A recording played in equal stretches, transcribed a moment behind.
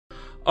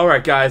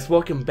Alright guys,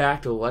 welcome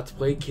back to Let's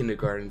Play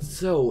Kindergarten.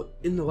 So,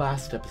 in the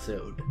last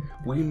episode,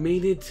 we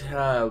made it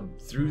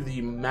through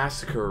the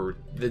massacre,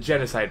 the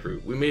genocide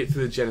route. We made it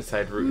through the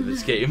genocide route of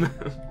this game.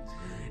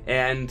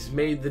 And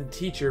made the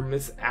teacher,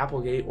 Miss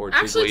Applegate, or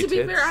Actually, to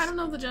be fair, I don't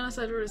know if the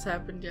genocide route has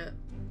happened yet.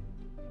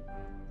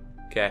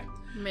 Okay.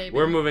 Maybe.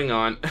 We're moving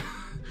on.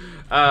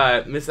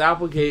 Miss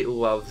Applegate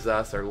loves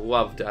us, or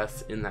loved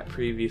us, in that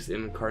previous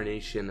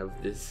incarnation of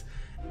this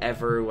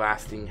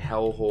everlasting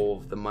hellhole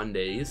of the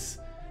Mondays.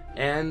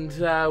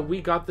 And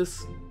we got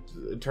this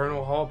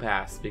Eternal Hall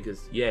Pass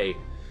because yay.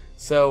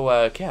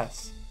 So,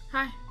 Cass.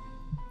 Hi.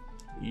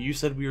 You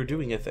said we were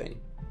doing a thing.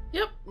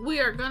 Yep, we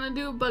are gonna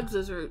do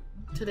Bugs' route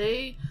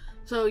today.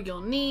 So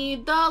you'll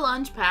need the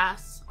lunch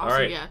pass. Also,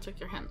 Alright. yeah, check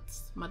your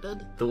hints, my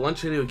dud. The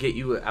lunch lady will get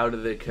you out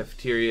of the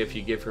cafeteria if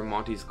you give her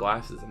Monty's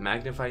glasses, a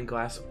magnifying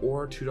glass,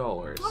 or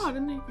 $2. Oh, I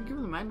didn't even give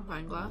her the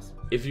magnifying glass.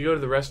 If you go to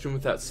the restroom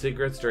without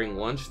cigarettes during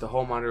lunch, the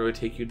hall monitor will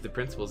take you to the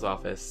principal's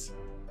office.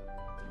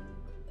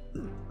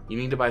 You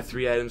need to buy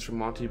 3 items from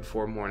Monty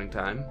before morning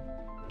time.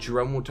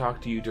 Jerome will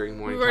talk to you during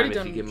morning time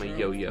if you give him a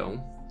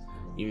yo-yo.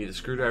 You need a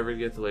screwdriver to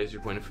get the laser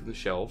pointer from the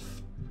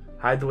shelf.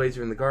 Hide the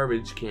laser in the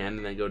garbage can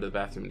and then go to the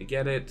bathroom to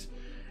get it.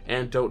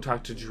 And don't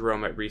talk to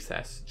Jerome at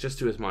recess. Just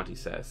do as Monty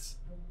says.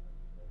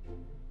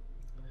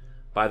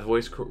 Buy the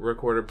voice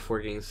recorder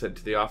before getting sent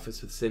to the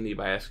office with Cindy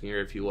by asking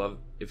her if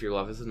your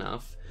love is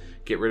enough.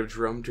 Get rid of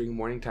Jerome during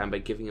morning time by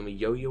giving him a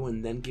yo-yo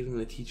and then giving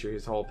the teacher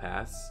his hall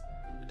pass.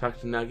 Talk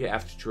to Nugget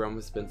after Jerome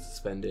has been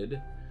suspended.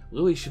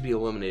 Lily should be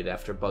eliminated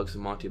after Bugs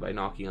and Monty by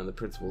knocking on the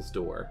principal's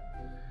door.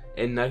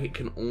 And Nugget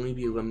can only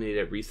be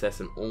eliminated at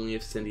recess and only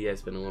if Cindy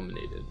has been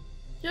eliminated.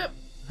 Yep.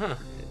 Huh.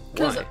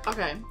 Why?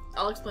 Okay,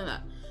 I'll explain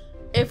that.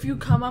 If you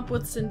come up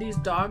with Cindy's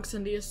dog,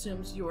 Cindy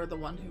assumes you are the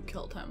one who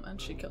killed him, and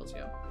she kills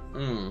you.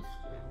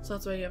 So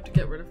that's why you have to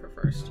get rid of her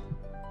first.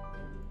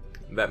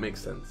 That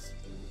makes sense.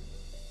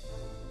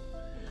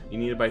 You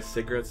need to buy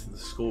cigarettes at the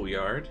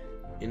schoolyard.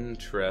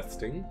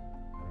 Interesting.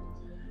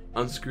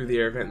 Unscrew the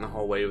air vent in the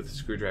hallway with a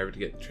screwdriver to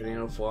get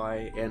Tornado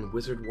Fly, and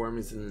Wizard Worm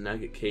is in the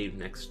Nugget Cave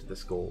next to the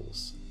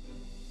skulls.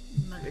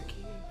 Nugget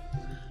Cave.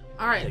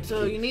 Alright,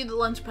 so you need the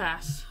lunch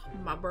pass,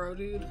 my bro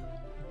dude.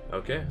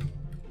 Okay.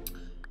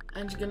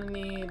 And you're gonna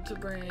need to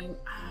bring...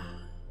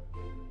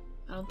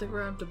 I don't think we're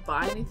gonna have to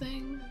buy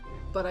anything,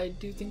 but I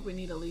do think we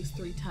need at least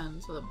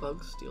 310 so that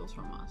Bugs steals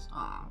from us.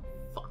 Ah,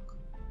 fuck.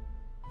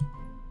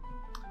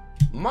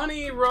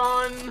 Money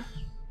run!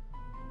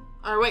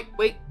 Alright,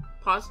 wait.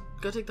 Pause.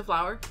 Go take the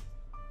flower.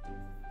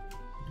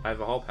 I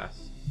have a hall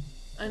pass.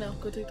 I know.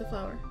 Go take the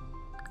flower.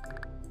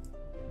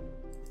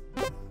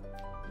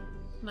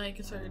 Now you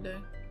can start your day.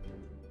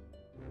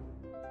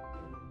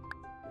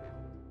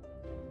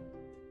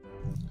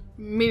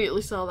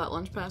 Immediately sell that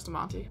lunch pass to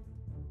Monty.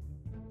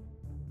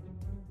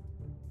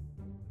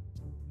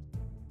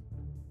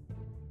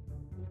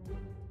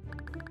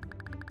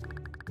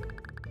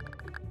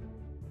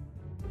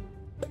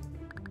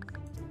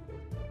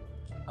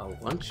 A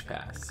lunch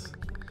pass?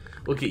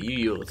 Look at you,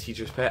 you little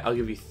teacher's pet. I'll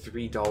give you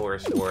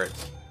 $3 for it.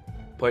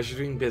 Pleasure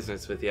doing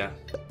business with ya.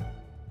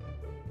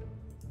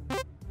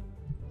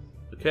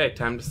 Okay,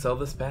 time to sell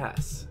this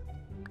pass.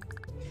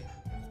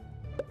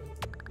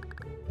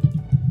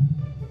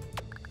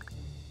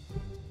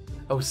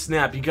 Oh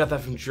snap, you got that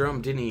from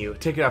Jerome, didn't you?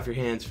 Take it off your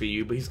hands for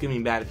you, but he's gonna be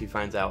mad if he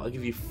finds out. I'll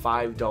give you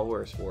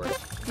 $5 for it.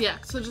 Yeah,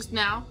 so just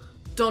now,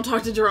 don't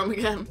talk to Jerome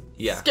again.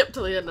 Yeah. Skip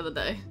till the end of the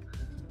day.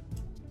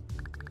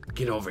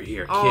 Get over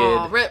here, kid.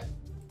 Oh, rip.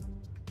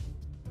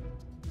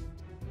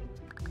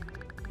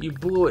 You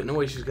blew it. No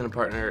way she's gonna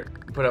put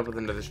up with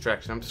another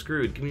distraction. I'm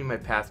screwed. Give me my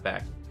pass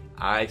back.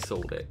 I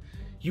sold it.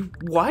 You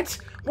what?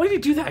 Why did you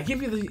do that? I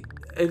gave you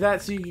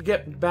that so you could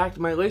get back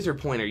my laser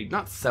pointer. You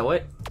not sell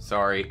it.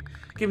 Sorry.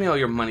 Give me all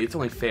your money. It's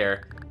only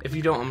fair. If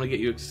you don't, I'm gonna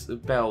get you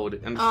expelled.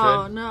 Understood?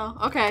 Oh no.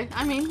 Okay.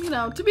 I mean, you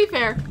know, to be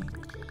fair,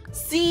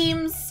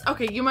 seems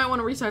okay. You might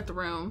want to restart the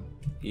room.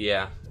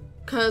 Yeah.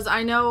 Cause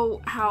I know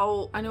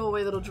a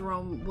way that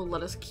Jerome will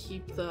let us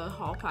keep the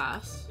hall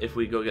pass. If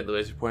we go get the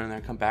laser pointer and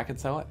then come back and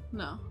sell it?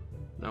 No.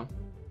 No?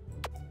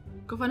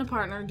 Go find a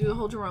partner, do the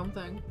whole Jerome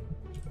thing.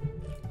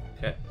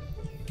 Okay.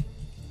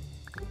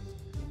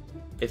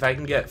 If I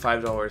can get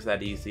 $5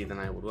 that easy, then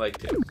I would like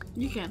to.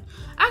 You can.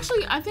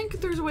 Actually, I think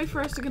there's a way for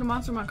us to get a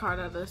Monster Mon card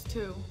out of this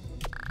too.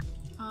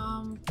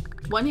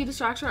 When he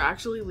distracts her,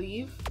 actually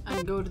leave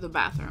and go to the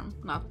bathroom,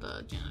 not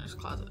the janitor's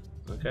closet.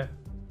 Okay.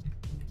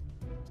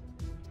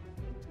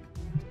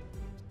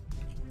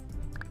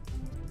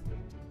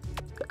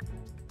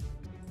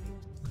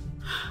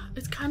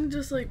 It's kind of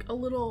just like a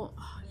little...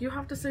 You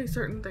have to say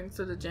certain things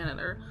to the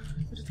janitor.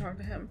 You have to talk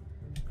to him.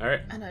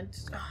 Alright. And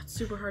it's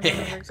super hard to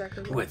remember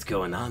exactly what. What's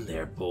going on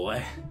there,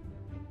 boy?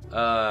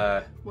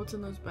 What's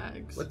in those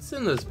bags? What's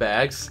in those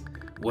bags?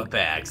 What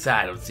bags?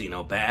 I don't see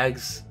no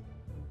bags.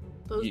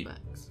 Those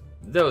bags.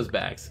 Those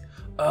bags.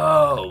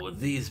 Oh,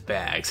 these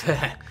bags.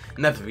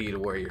 Nothing for you to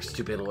worry your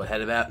stupid little head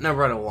about. Now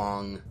run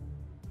along.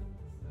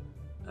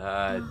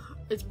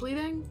 It's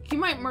bleeding? He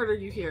might murder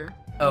you here.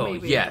 Oh,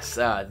 maybe. yes.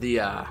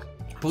 The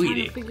bleeding. I'm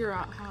trying to figure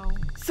out how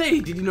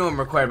Say, did you know I'm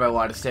required by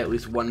law to stay at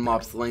least 1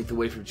 mop's length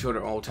away from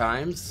children at all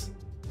times?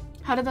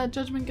 How did that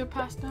judgment get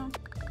passed down?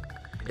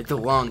 It's a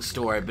long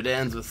story, but it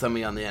ends with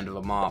somebody on the end of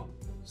a mop.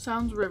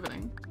 Sounds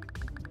riveting.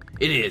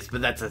 It is,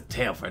 but that's a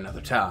tale for another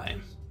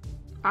time.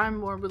 I'm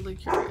morbidly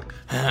curious.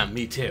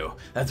 Me too.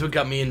 That's what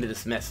got me into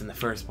this mess in the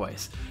first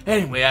place.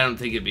 Anyway, I don't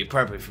think it'd be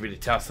appropriate for me to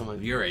tell someone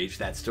of your age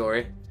that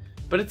story.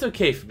 But it's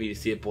okay for me to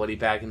see it bloody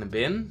back in the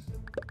bin.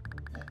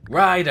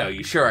 Righto,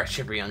 you sure are a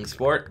chipper, young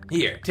sport.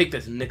 Here, take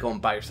this nickel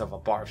and buy yourself a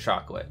bar of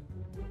chocolate.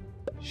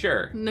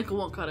 Sure. Nickel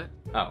won't cut it.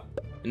 Oh,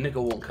 a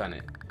nickel won't cut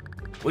it.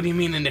 What do you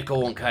mean a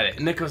nickel won't cut it?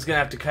 A nickel's gonna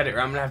have to cut it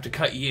or I'm gonna have to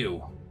cut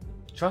you.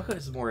 Chocolate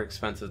is more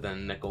expensive than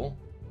a nickel.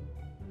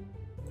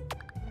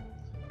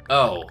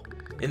 Oh,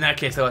 in that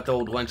case I'll let the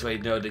old lunch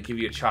lady know to give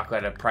you a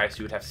chocolate at a price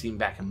you would have seen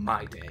back in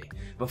my day,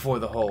 before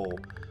the whole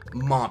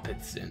mop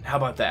incident. How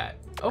about that?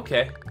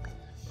 Okay.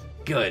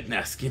 Good,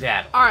 now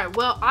skedaddle. Alright,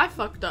 well, I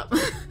fucked up.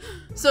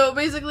 So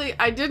basically,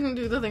 I didn't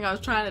do the thing I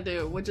was trying to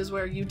do, which is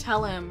where you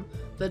tell him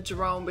that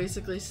Jerome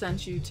basically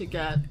sent you to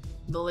get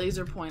the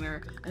laser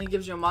pointer, and he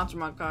gives you a Monster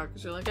Mug card,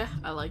 because you're like,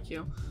 I like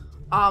you.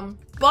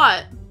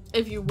 But,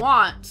 if you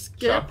want,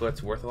 skip.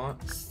 Chocolate's worth a lot?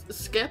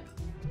 Skip.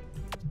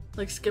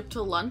 Like, skip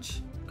till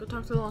lunch. Go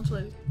talk to the lunch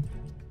lady.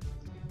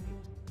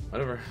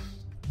 Whatever.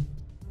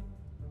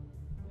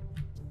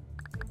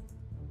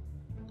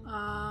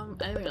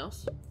 Anything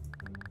else?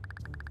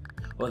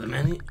 Well, the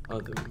menu...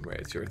 Oh, right,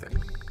 it's your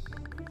thing.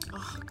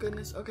 Oh,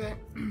 goodness, okay.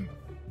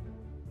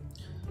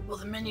 Well,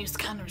 the menu's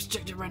kind of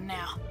restricted right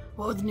now.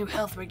 What with the new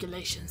health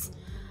regulations?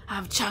 I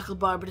have a chocolate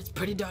bar, but it's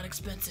pretty darn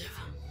expensive.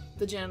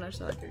 The janitor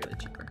said I could get it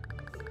cheaper.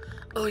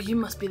 Oh, you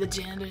must be the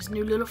janitor's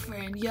new little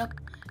friend. Yup.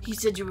 He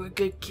said you were a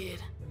good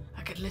kid.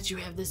 I could let you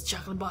have this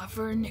chocolate bar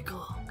for a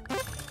nickel.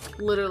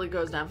 Literally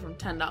goes down from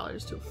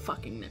 $10 to a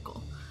fucking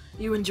nickel.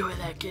 You enjoy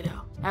that,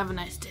 kiddo. Have a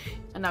nice day.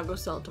 And now go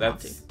sell it to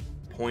Monty. That's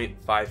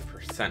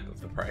 0.5%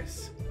 of the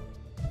price.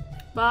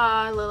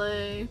 Bye,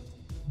 Lily.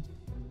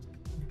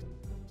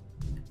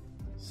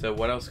 So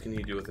what else can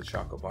you do with a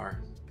chocolate bar?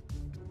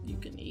 You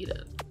can eat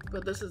it.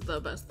 But this is the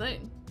best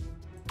thing.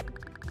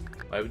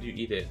 Why would you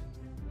eat it?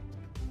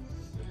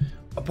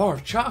 A bar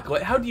of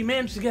chocolate? How do you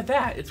manage to get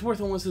that? It's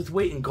worth almost its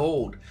weight in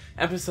gold.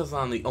 Emphasis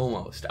on the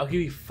almost. I'll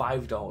give you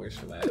 $5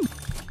 for that.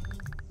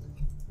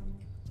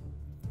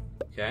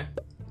 Okay.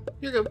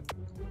 You're good.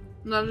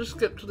 Now just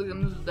skip to the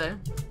end of the day.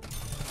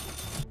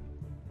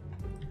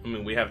 I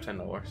mean, we have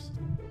 $10.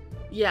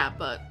 Yeah,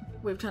 but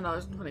we have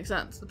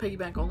 $10.20. The piggy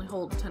bank only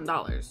holds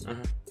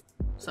 $10.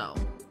 So,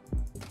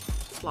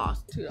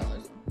 lost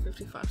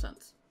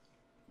 $2.55.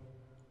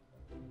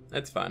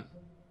 That's fine.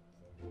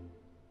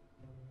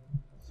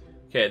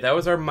 Okay, that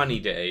was our money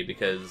day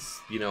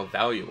because, you know,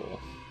 valuable.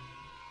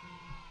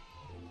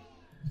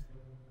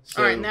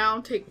 So, alright,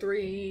 now take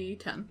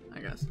 3.10, I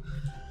guess.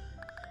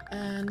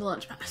 And the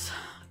lunch pass.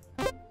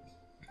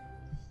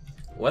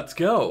 let's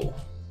go.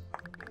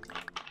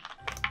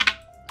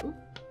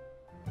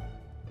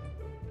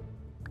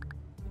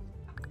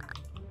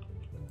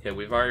 Okay,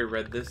 we've already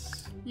read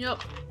this.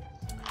 Yep.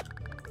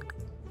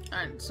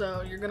 Alright,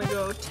 so you're gonna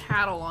go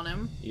tattle on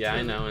him. Yeah,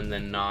 I know, and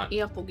then not...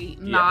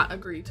 Applegate, not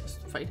agree to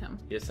fight him.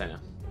 Yes, I know.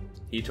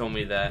 He told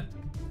me that.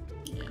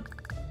 Yeah.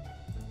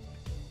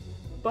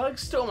 Bug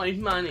stole my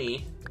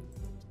money.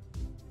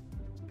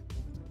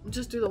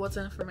 Just do the what's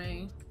in it for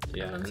me.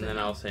 Yeah, and then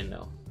I'll say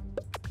no.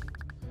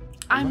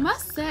 I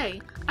must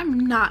say, I'm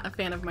not a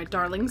fan of my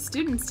darling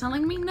students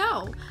telling me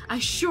no. I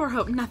sure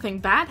hope nothing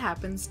bad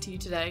happens to you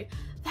today.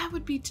 That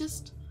would be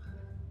just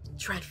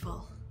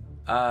dreadful.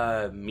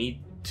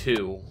 Me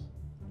too.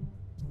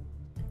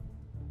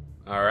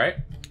 Alright.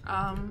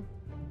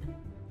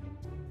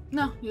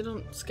 No, you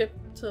don't skip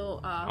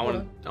till, I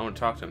want to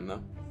talk to him,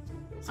 though.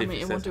 I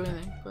mean, it won't do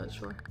anything, but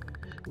sure.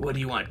 What do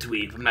you want,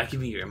 Tweed? I'm not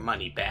giving you your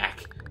money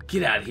back.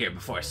 Get out of here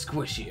before I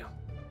squish you.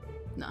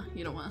 No,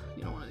 you don't want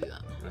to do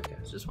that. Okay.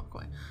 Just walk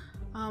away.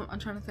 I'm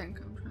trying to think.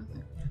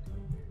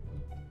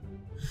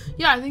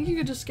 Yeah, I think you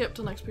could just skip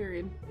till next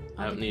period.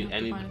 I don't need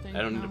any. I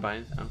don't need to buy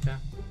anything. Okay.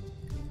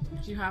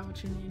 You have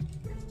what you need.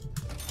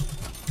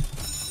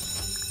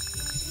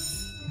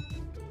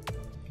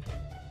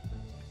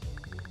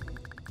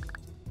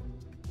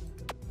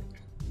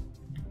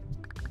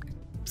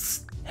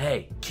 Psst.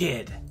 Hey,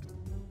 kid.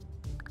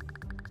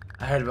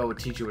 I heard about what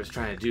teacher was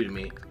trying to do to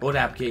me. Old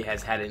Applegate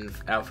has had it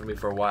out for me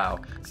for a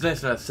while. It's nice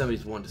to know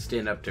somebody's willing to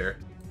stand up to her.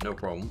 No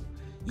problem.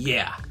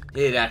 Yeah,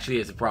 it actually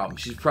is a problem.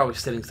 She's probably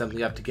setting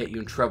something up to get you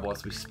in trouble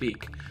as we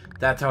speak.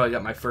 That's how I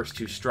got my first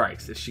 2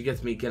 strikes. If she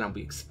gets me again, I'll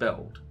be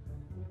expelled.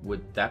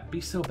 Would that be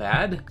so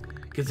bad?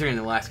 Considering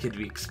the last kid to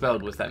be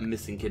expelled was that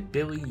missing kid,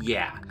 Billy,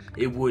 yeah,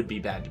 it would be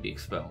bad to be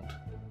expelled.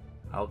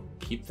 I'll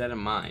keep that in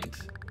mind.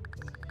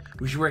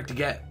 We should work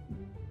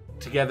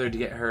together to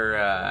get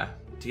her,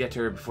 to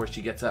her before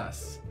she gets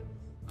us.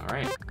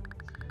 Alright.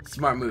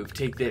 Smart move.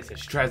 Take this. If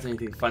she tries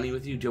anything funny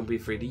with you, don't be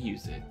afraid to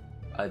use it.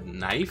 A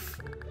knife?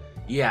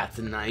 Yeah, it's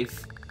a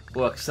knife.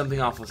 Look,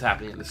 something awful is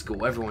happening at the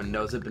school. Everyone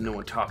knows it, but no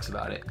one talks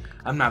about it.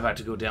 I'm not about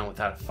to go down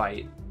without a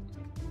fight.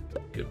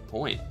 Good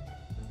point.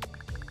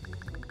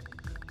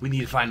 We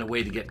need to find a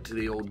way to get to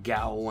the old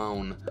gal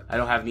alone. I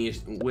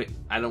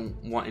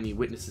don't want any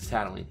witnesses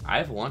tattling. I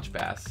have a lunch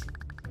pass.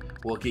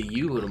 We'll get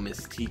you, little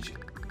Miss Teacher.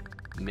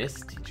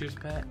 Miss Teacher's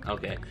Pet?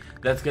 Okay.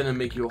 That's gonna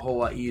make you a whole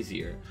lot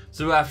easier.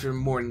 So after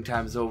morning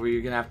time's over,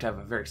 you're gonna have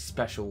a very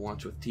special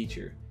lunch with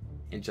Teacher.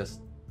 And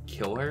just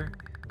kill her?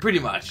 Pretty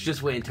much.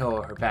 Just wait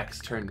until her back is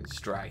turned and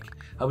strike.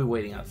 I'll be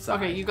waiting outside.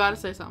 Okay, you gotta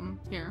say something.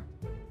 Here.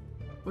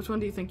 Which one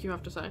do you think you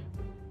have to say?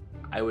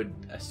 I would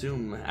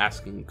assume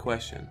asking a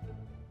question.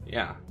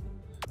 Yeah.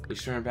 We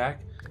turn her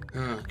back?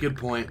 Good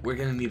point. We're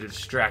gonna need a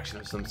distraction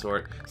of some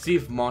sort. See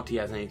if Monty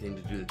has anything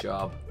to do the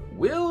job.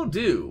 Will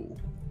do.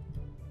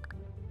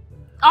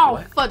 Oh,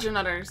 What?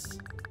 fudgenutters.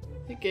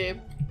 Hey, Gabe.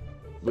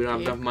 We don't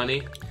have enough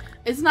money?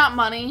 It's not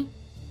money.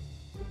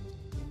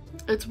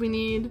 It's we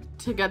need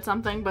to get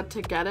something, but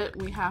to get it,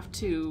 we have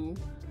to...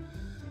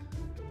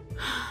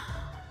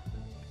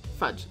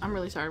 Fudge. I'm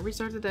really sorry.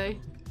 Restart the day.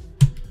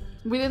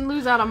 We didn't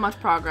lose out on much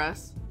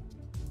progress.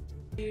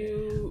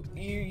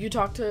 You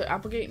talked to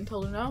Applegate and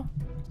told her no?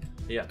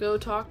 Yeah. Go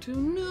talk to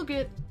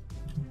Nougat.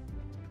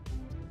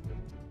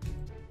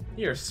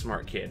 You're a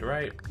smart kid,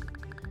 right?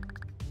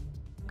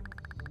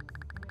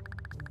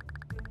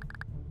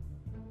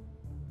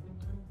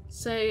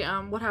 Say,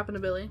 what happened to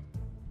Billy?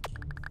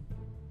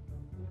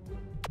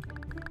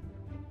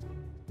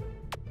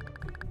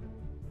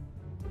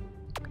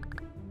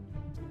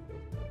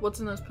 What's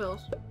in those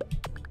pills?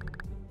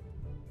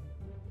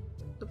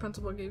 The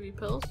principal gave you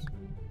pills?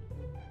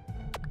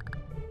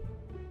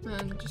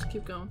 Then just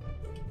keep going.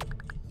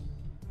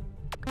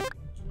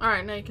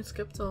 Alright, now you can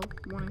skip till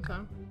morning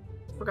time.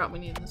 Forgot we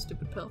needed the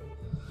stupid pill.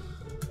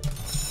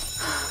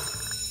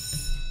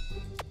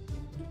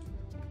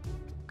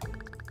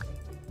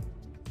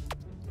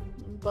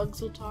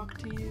 Bugs will talk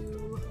to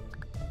you.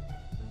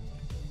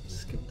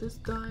 Skip this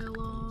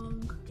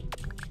dialogue.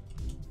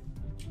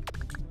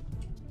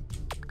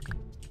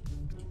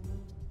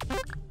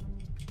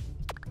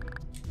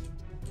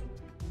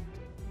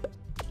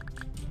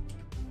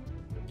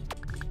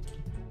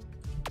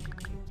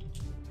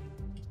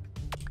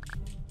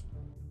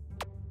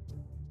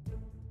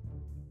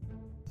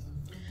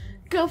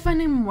 Go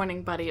find a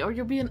morning buddy, or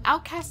you'll be an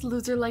outcast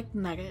loser like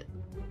Nugget.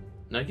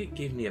 Nugget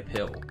gave me a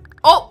pill.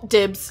 Oh,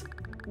 dibs!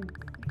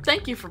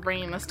 Thank you for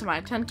bringing this to my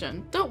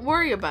attention. Don't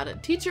worry about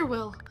it. Teacher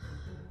will...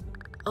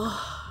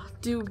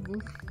 do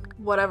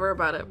whatever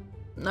about it.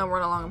 Now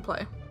run along and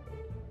play.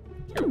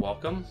 You're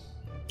welcome.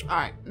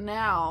 Alright,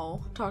 now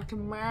talk to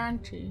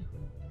Monty.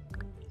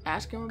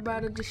 Ask him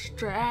about a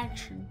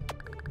distraction.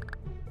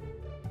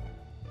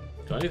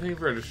 Do anything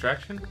for a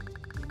distraction?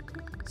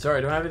 Sorry,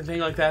 I don't have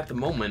anything like that at the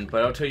moment,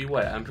 but I'll tell you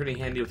what, I'm pretty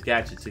handy with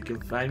gadgets. You can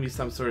find me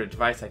some sort of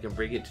device I can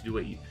bring it to do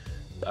what you...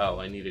 Oh,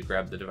 I need to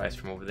grab the device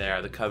from over there,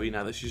 the cubby,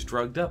 now that she's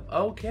drugged up.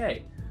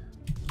 Okay.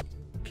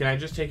 Can I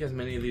just take as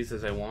many of these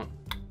as I want?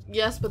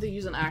 Yes, but they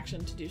use an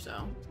action to do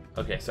so.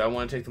 Okay, so I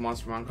want to take the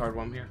Monster Mon card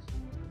while I'm here.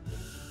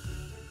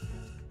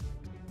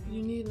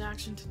 You need an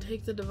action to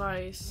take the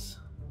device.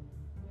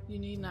 You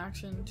need an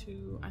action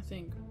to, I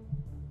think,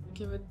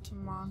 give it to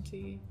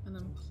Monty and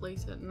then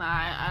place it. Nah,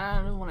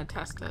 I don't want to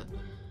test it.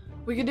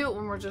 We could do it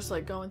when we're just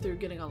like going through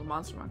getting all the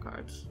Monster Mon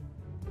cards.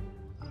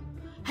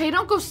 Hey,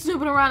 don't go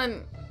snooping around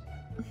and...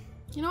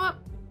 You know what?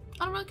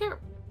 I don't really care.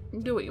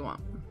 Do what you want.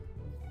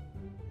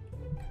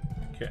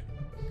 Okay.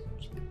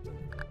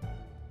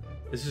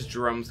 This is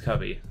Jerome's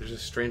cubby. There's a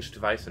strange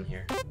device in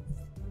here.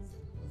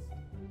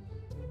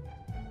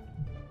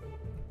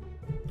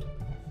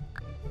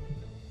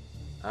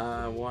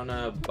 I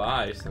wanna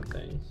buy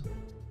something.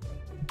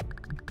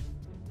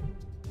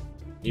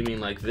 You mean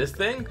like this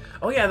thing?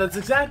 Oh yeah, that's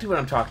exactly what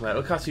I'm talking about.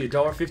 It'll cost you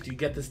 $1.50 to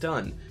get this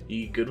done.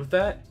 You good with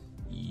that?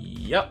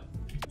 Yep.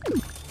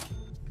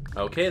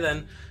 Okay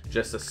then.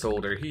 Just a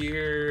solder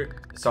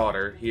here,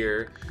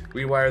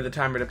 rewire the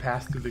timer to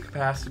pass through the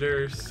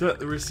capacitor, set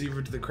the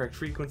receiver to the correct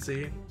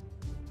frequency.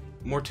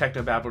 More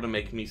technobabble to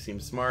make me seem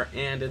smart,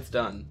 and it's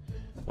done.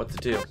 What's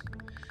it do?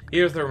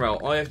 Here's the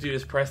remote. All you have to do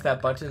is press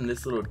that button and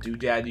this little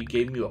doodad you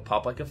gave me will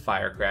pop like a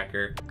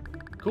firecracker.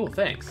 Cool,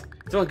 thanks.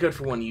 It's only good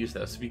for one use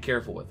though, so be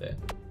careful with it.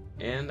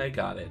 And I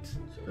got it.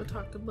 Go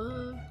talk to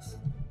Bugs.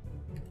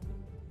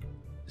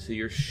 So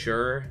you're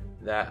sure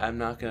that I'm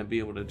not going to be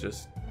able to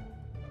just...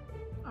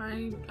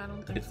 I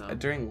don't think so.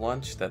 During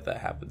lunch that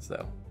happens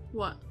though.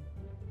 What?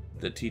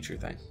 The teacher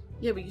thing.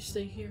 Yeah, but you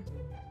stay here.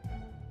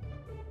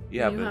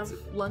 Yeah, when you but have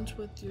lunch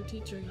with your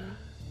teacher, you're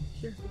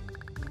here.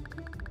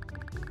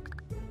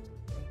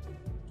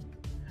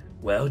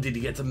 Well, did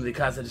you get something to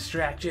cause a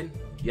distraction?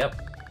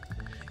 Yep.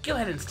 Go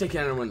ahead and stick it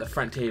on one of the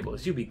front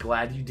tables. You'll be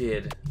glad you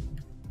did.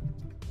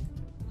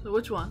 So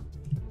which one?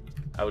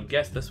 I would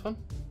guess this one.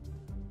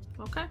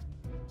 Okay.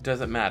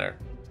 Doesn't matter.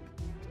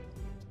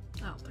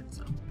 I don't think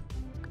so.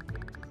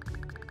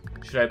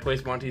 Should I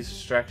place Monty's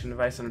distraction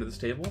device under this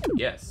table?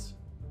 Yes.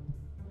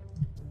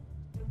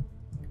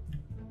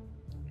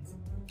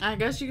 I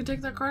guess you could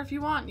take that card if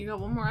you want. You got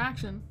one more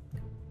action.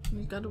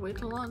 You got to wait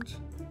till lunch.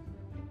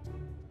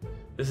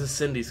 This is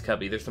Cindy's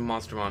cubby. There's a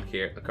Monster Mon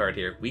card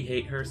here. We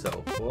hate her, so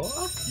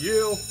fuck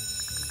you.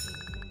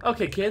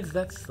 Okay, kids,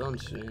 that's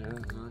lunch. Yeah,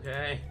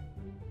 okay.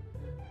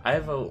 I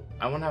want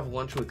to have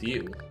lunch with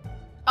you.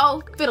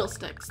 Oh,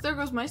 fiddlesticks. There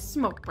goes my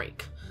smoke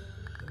break.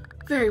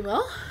 Very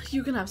well.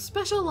 You can have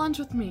special lunch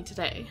with me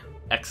today.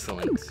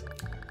 Excellent.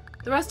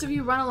 The rest of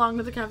you run along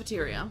to the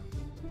cafeteria.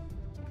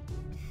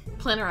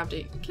 Planner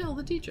update. Kill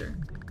the teacher.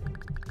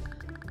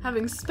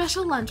 Having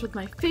special lunch with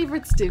my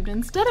favorite student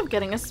instead of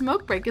getting a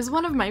smoke break is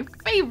one of my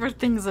favorite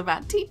things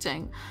about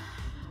teaching.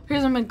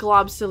 Here's a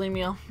McGlob silly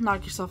meal.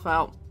 Knock yourself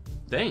out.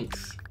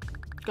 Thanks.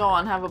 Go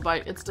on, have a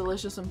bite. It's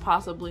delicious and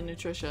possibly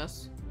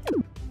nutritious.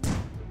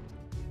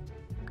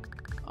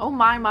 Oh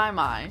my, my,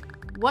 my.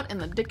 What in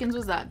the dickens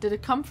was that? Did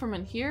it come from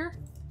in here?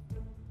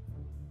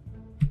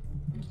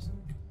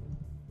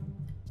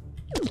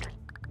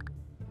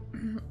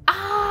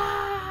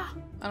 Ah!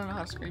 I don't know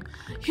how to scream.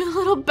 You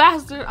little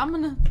bastard! I'm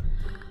gonna...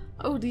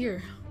 Oh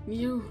dear.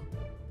 You...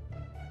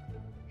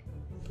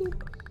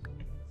 Boop.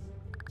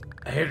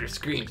 I heard her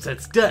scream, so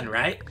it's done,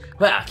 right?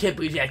 Wow, I can't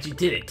believe you actually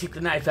did it. Take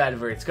the knife out of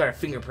her. It's got her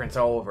fingerprints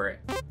all over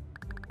it.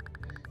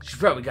 She's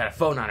probably got a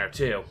phone on her,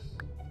 too.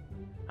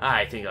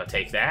 I think I'll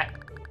take that.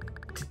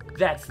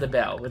 That's the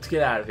bell. Let's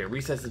get out of here.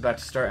 Recess is about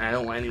to start, and I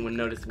don't want anyone to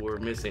notice we're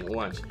missing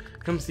lunch.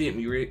 Come see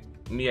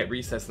me at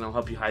recess, and I'll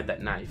help you hide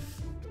that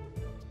knife.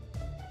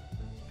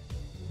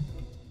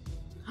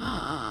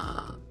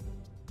 Huh.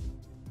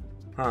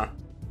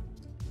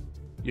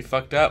 You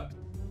fucked up?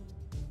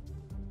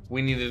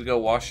 We needed to go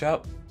wash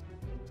up?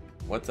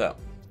 What's up?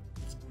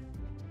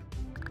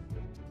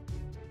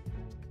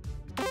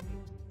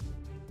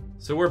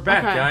 So we're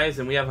back, guys,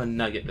 and we have a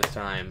nugget this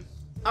time.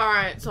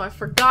 Alright, so I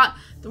forgot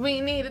that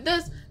we needed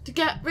this to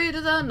get rid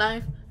of the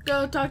knife.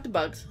 Go talk to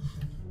Bugs.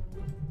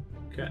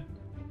 Okay.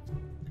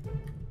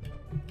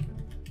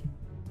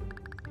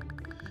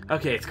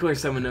 Okay, it's clear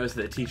someone knows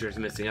that the teacher is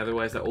missing,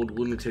 otherwise that old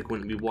lunatic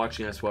wouldn't be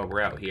watching us while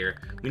we're out here.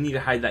 We need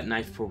to hide that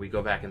knife before we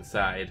go back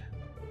inside.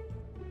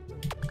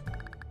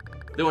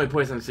 The only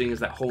place I'm seeing is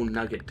that whole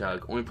Nugget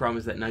Dug. Only problem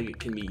is that Nugget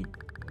can be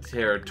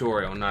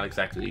territorial, not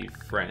exactly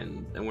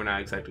friends, and we're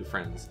not exactly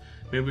friends.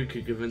 Maybe we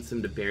could convince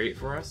him to bury it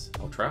for us?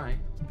 I'll try.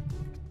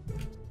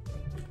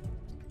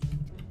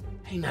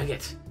 Hey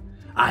Nugget,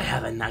 I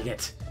have a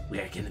nugget.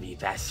 We're gonna be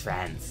best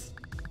friends.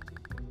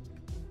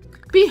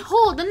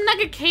 Behold, the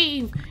Nugget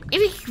Cave! It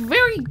is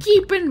very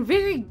deep and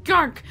very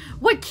dark.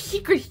 What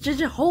secrets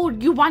does it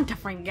hold you want to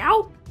find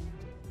out?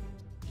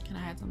 Can I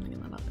hide something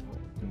in the nugget hole?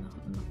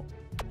 In the hole?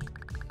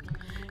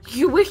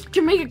 You wish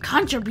to make a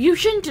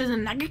contribution to the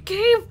Nugget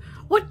Cave?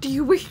 What do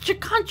you wish to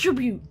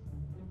contribute?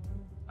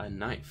 A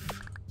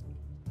knife.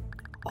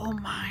 Oh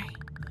my.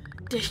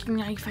 This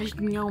knife has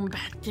known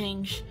bad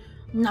things.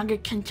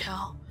 Nugget can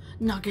tell.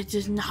 Nugget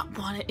does not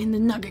want it in the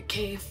Nugget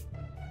Cave.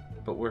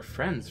 But we're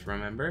friends,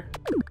 remember?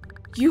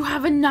 You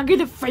have a nugget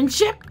of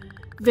friendship?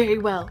 Very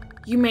well.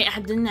 You may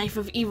add the knife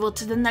of evil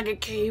to the Nugget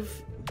Cave.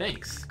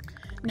 Thanks.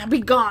 Now be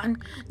gone.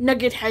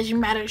 Nugget has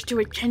matters to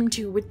attend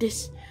to with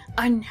this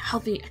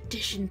unhealthy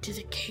addition to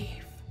the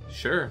cave.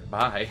 Sure,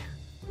 bye.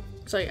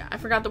 So yeah, I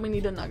forgot that we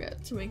need a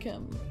nugget to make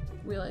him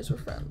realize we're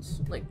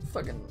friends. Like,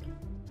 fucking...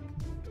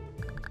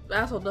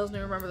 asshole doesn't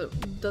even remember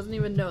that, doesn't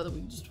even know that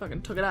we just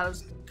fucking took it out of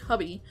his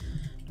cubby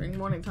during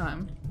morning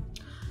time.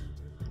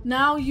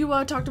 Now you,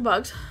 talk to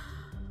Bugs.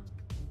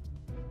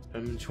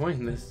 I'm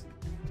enjoying this.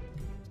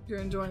 You're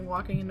enjoying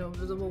walking into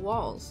invisible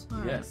walls. All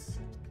right. Yes.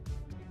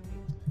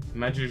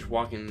 Imagine just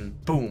walking,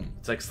 boom.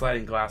 It's like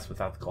sliding glass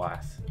without the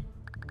glass.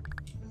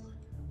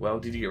 Well,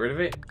 did you get rid of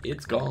it?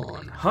 It's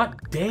gone. Hot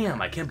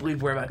damn, I can't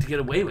believe we're about to get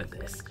away with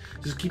this.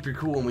 Just keep your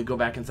cool when we go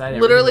back inside.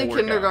 Literally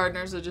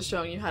kindergartners are just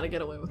showing you how to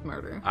get away with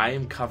murder. I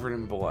am covered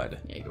in blood.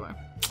 Yeah, you are.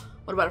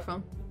 What about a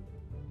phone?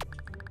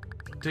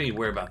 Don't you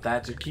worry about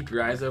that. Just keep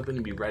your eyes open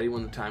and be ready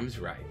when the time is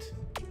right.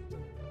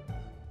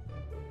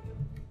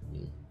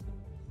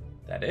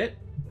 That it?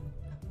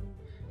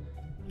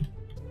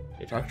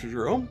 You talk to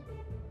Jerome?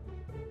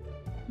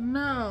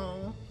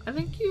 No. I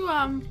think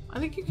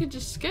you could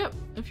just skip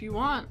if you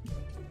want.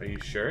 Are you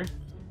sure?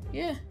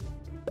 Yeah.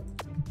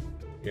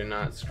 You're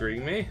not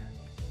screwing me?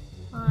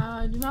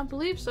 I do not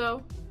believe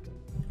so.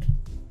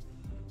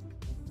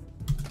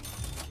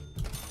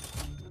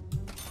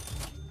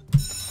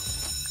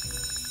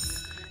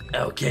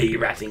 Okay, you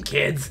ratting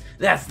kids,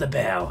 that's the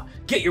bell.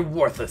 Get your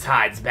worthless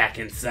hides back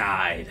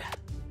inside.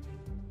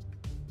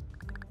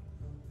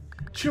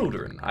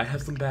 Children, I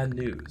have some bad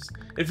news.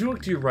 If you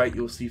look to your right,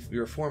 you'll see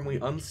your formerly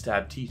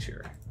unstabbed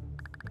teacher.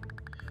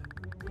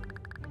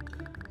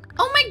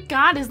 Oh my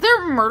god, is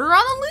there murder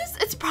on the loose?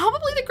 It's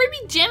probably the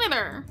creepy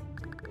janitor.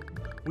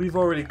 We've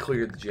already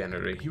cleared the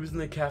janitor. He was in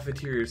the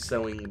cafeteria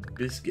selling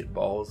biscuit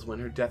balls when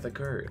her death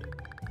occurred.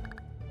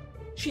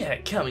 She had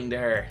it coming to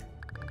her.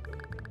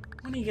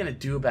 What are you gonna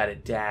do about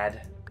it,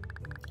 Dad?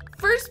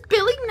 First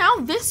Billy, now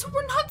this?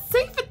 We're not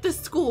safe at this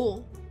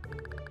school.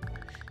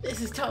 This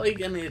is totally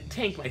gonna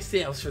tank my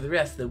sales for the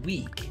rest of the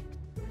week.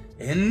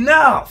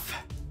 Enough!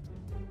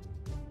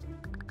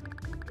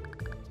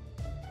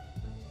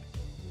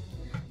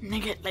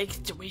 Nugget likes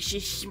the way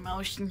she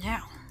smells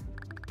now.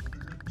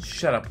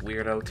 Shut up,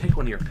 weirdo. Take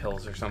one of your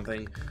pills or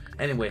something.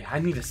 Anyway, I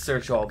need to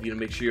search all of you to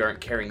make sure you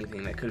aren't carrying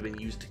anything that could have been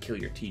used to kill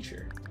your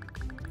teacher.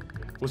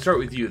 We'll start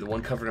with you, the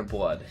one covered in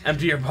blood.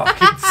 Empty your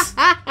pockets.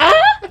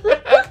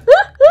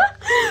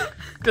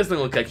 Doesn't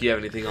look like you have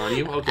anything on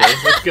you. Okay,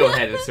 let's go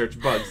ahead and search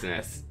Bug's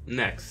nest.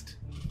 Next.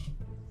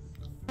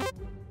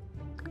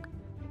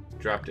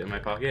 Dropped it in my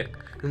pocket.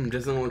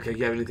 Doesn't look like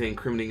you have anything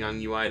incriminating on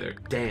you either.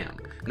 Damn.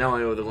 Now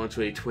I owe the lunch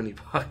lady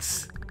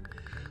 $20.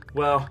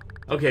 Well,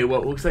 okay,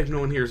 well, it looks like no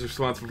one here is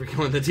responsible for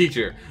killing the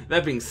teacher.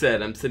 That being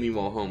said, I'm sending you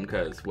all home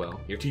because, well,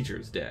 your teacher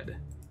is dead.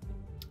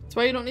 That's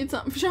why you don't need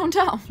something for show and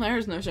tell.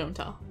 There's no show and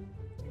tell.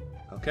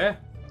 Okay.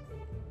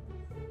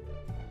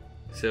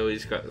 So we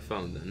just got the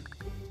phone then.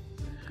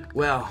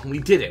 Well, we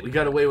did it. We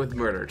got away with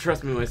murder.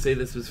 Trust me when I say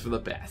this was for the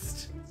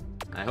best.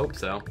 I hope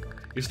so.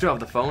 You still have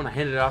the phone? I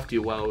handed it off to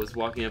you while I was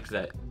walking up to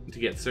that to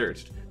get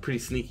searched. Pretty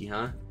sneaky,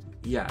 huh?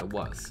 Yeah, it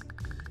was.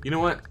 You know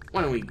what?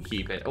 Why don't we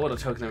keep it? A little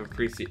token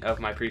of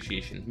my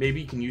appreciation.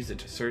 Maybe you can use it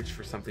to search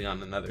for something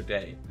on another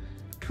day.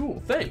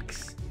 Cool,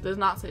 thanks. Does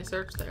not say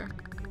search there.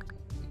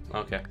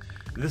 Okay.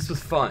 This was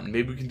fun.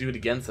 Maybe we can do it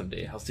again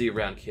someday. I'll see you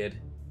around, kid.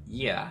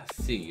 Yeah,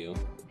 see you.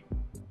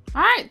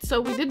 Alright, so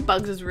we did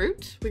Bugs'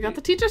 route. We got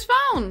the teacher's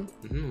phone.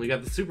 We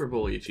got the Super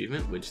Bully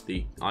achievement, which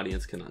the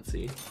audience cannot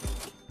see.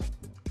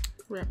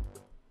 Rip.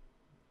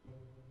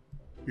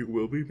 You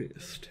will be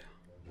missed.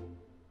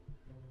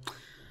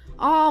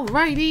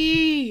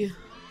 Alrighty.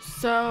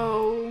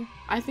 So,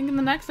 I think in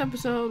the next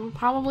episode, we'll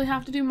probably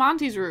have to do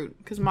Monty's route,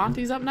 because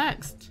Monty's up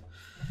next.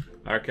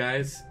 Alright,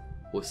 guys.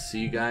 We'll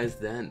see you guys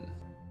then.